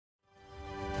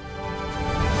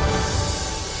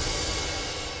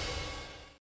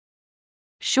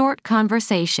Short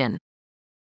conversation.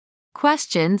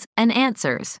 Questions and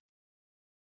answers.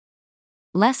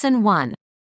 Lesson 1.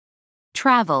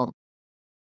 Travel.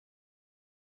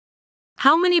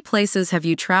 How many places have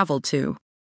you traveled to?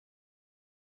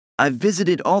 I've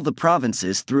visited all the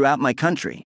provinces throughout my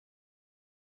country.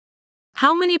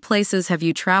 How many places have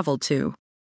you traveled to?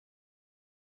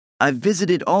 I've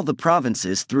visited all the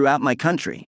provinces throughout my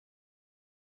country.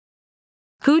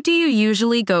 Who do you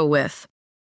usually go with?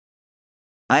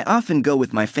 I often go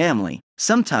with my family,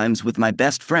 sometimes with my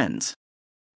best friends.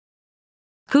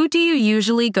 Who do you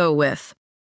usually go with?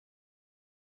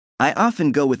 I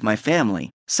often go with my family,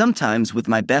 sometimes with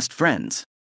my best friends.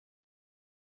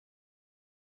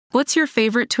 What's your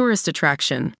favorite tourist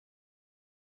attraction?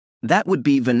 That would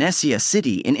be Venezia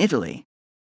City in Italy.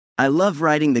 I love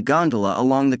riding the gondola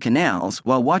along the canals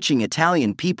while watching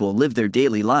Italian people live their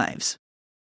daily lives.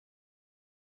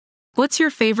 What's your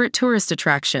favorite tourist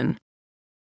attraction?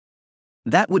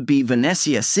 That would be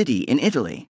Venezia City in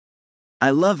Italy.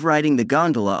 I love riding the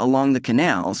gondola along the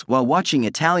canals while watching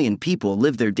Italian people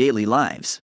live their daily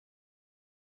lives.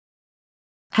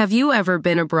 Have you ever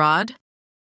been abroad?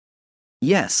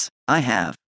 Yes, I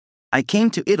have. I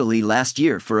came to Italy last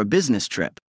year for a business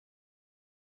trip.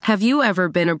 Have you ever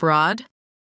been abroad?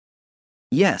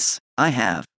 Yes, I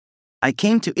have. I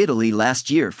came to Italy last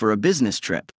year for a business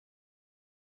trip.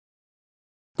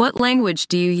 What language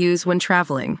do you use when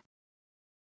traveling?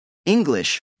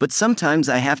 English, but sometimes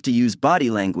I have to use body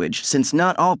language since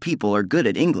not all people are good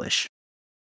at English.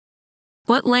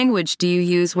 What language do you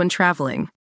use when traveling?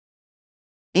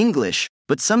 English,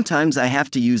 but sometimes I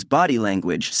have to use body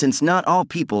language since not all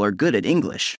people are good at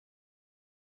English.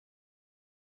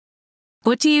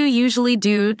 What do you usually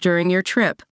do during your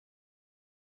trip?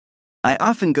 I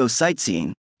often go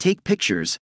sightseeing, take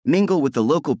pictures, mingle with the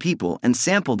local people and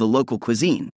sample the local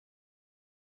cuisine.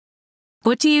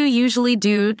 What do you usually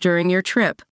do during your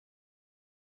trip?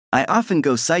 I often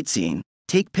go sightseeing,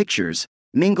 take pictures,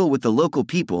 mingle with the local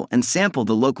people and sample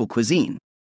the local cuisine.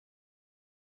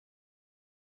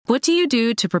 What do you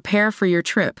do to prepare for your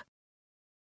trip?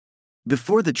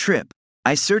 Before the trip,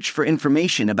 I search for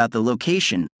information about the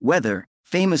location, weather,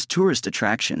 famous tourist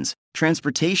attractions,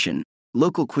 transportation,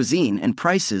 local cuisine and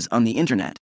prices on the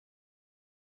internet.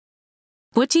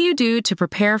 What do you do to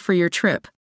prepare for your trip?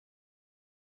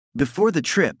 Before the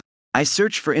trip, I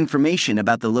search for information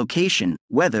about the location,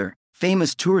 weather,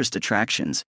 famous tourist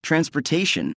attractions,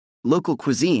 transportation, local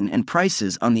cuisine and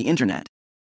prices on the internet.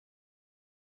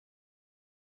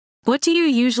 What do you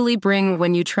usually bring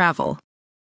when you travel?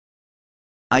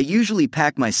 I usually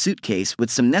pack my suitcase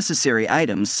with some necessary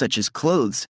items such as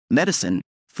clothes, medicine,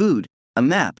 food, a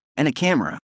map, and a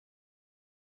camera.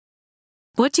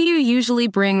 What do you usually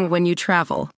bring when you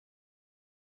travel?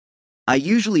 I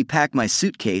usually pack my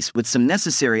suitcase with some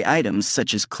necessary items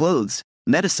such as clothes,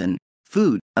 medicine,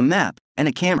 food, a map, and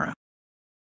a camera.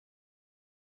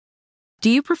 Do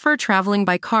you prefer traveling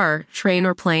by car, train,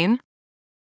 or plane?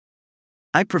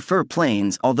 I prefer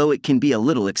planes, although it can be a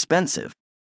little expensive.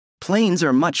 Planes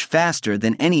are much faster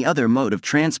than any other mode of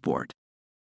transport.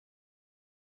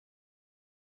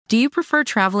 Do you prefer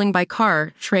traveling by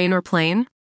car, train, or plane?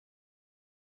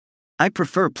 I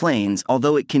prefer planes,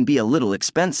 although it can be a little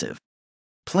expensive.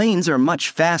 Planes are much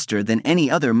faster than any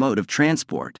other mode of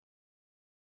transport.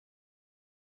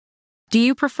 Do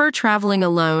you prefer traveling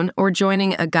alone or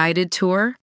joining a guided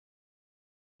tour?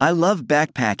 I love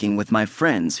backpacking with my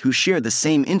friends who share the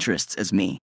same interests as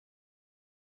me.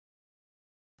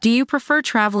 Do you prefer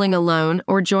traveling alone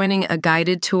or joining a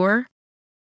guided tour?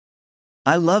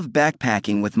 I love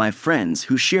backpacking with my friends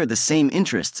who share the same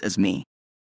interests as me.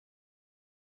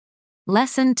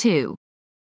 Lesson 2.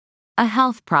 A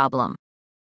health problem.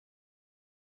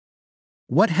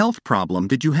 What health problem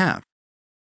did you have?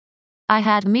 I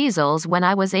had measles when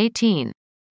I was 18.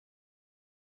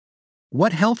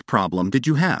 What health problem did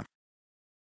you have?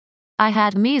 I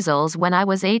had measles when I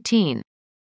was 18.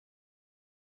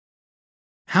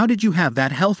 How did you have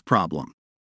that health problem?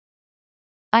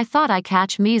 I thought I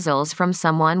catch measles from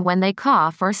someone when they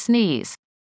cough or sneeze.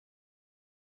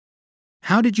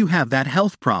 How did you have that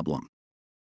health problem?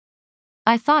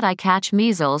 I thought I catch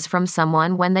measles from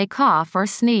someone when they cough or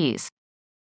sneeze.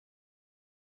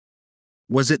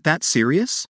 Was it that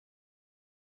serious?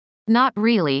 Not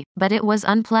really, but it was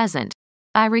unpleasant.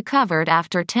 I recovered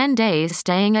after 10 days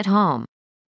staying at home.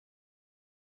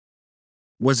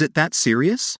 Was it that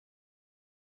serious?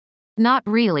 Not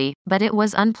really, but it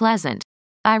was unpleasant.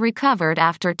 I recovered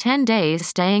after 10 days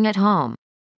staying at home.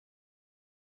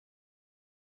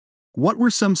 What were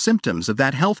some symptoms of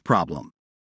that health problem?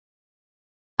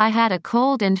 I had a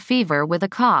cold and fever with a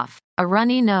cough, a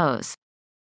runny nose.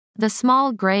 The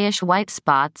small grayish-white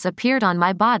spots appeared on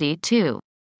my body too.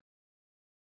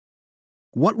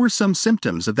 What were some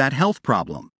symptoms of that health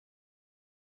problem?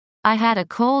 I had a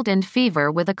cold and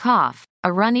fever with a cough,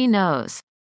 a runny nose.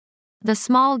 The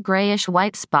small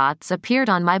grayish-white spots appeared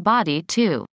on my body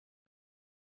too.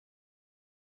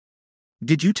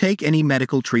 Did you take any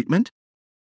medical treatment?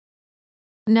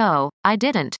 No, I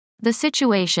didn't. The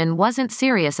situation wasn't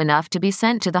serious enough to be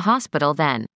sent to the hospital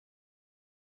then.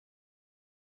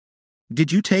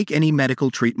 Did you take any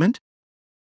medical treatment?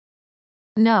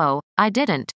 No, I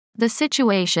didn't. The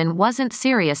situation wasn't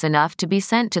serious enough to be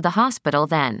sent to the hospital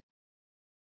then.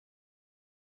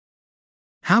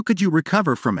 How could you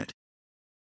recover from it?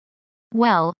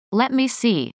 Well, let me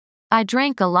see. I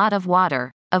drank a lot of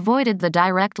water, avoided the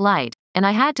direct light, and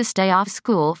I had to stay off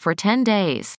school for 10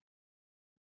 days.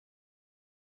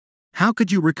 How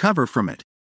could you recover from it?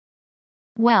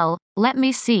 Well, let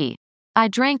me see. I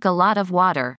drank a lot of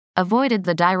water, avoided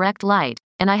the direct light,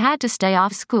 and I had to stay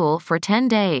off school for 10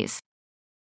 days.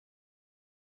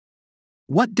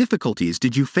 What difficulties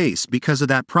did you face because of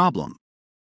that problem?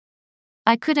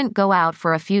 I couldn't go out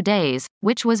for a few days,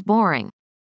 which was boring.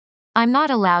 I'm not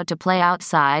allowed to play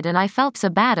outside and I felt so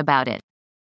bad about it.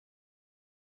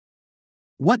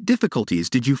 What difficulties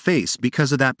did you face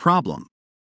because of that problem?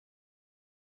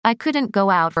 I couldn't go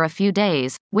out for a few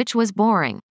days, which was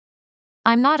boring.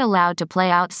 I'm not allowed to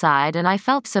play outside and I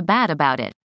felt so bad about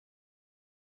it.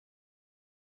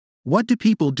 What do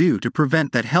people do to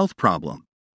prevent that health problem?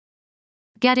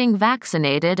 Getting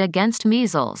vaccinated against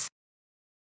measles.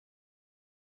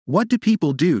 What do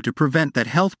people do to prevent that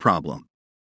health problem?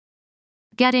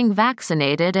 Getting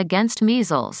vaccinated against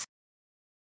measles.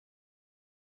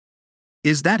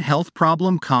 Is that health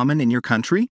problem common in your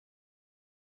country?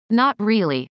 Not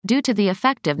really, due to the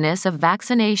effectiveness of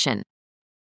vaccination.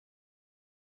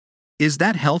 Is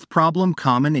that health problem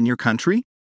common in your country?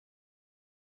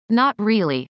 Not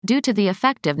really, due to the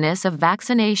effectiveness of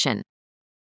vaccination.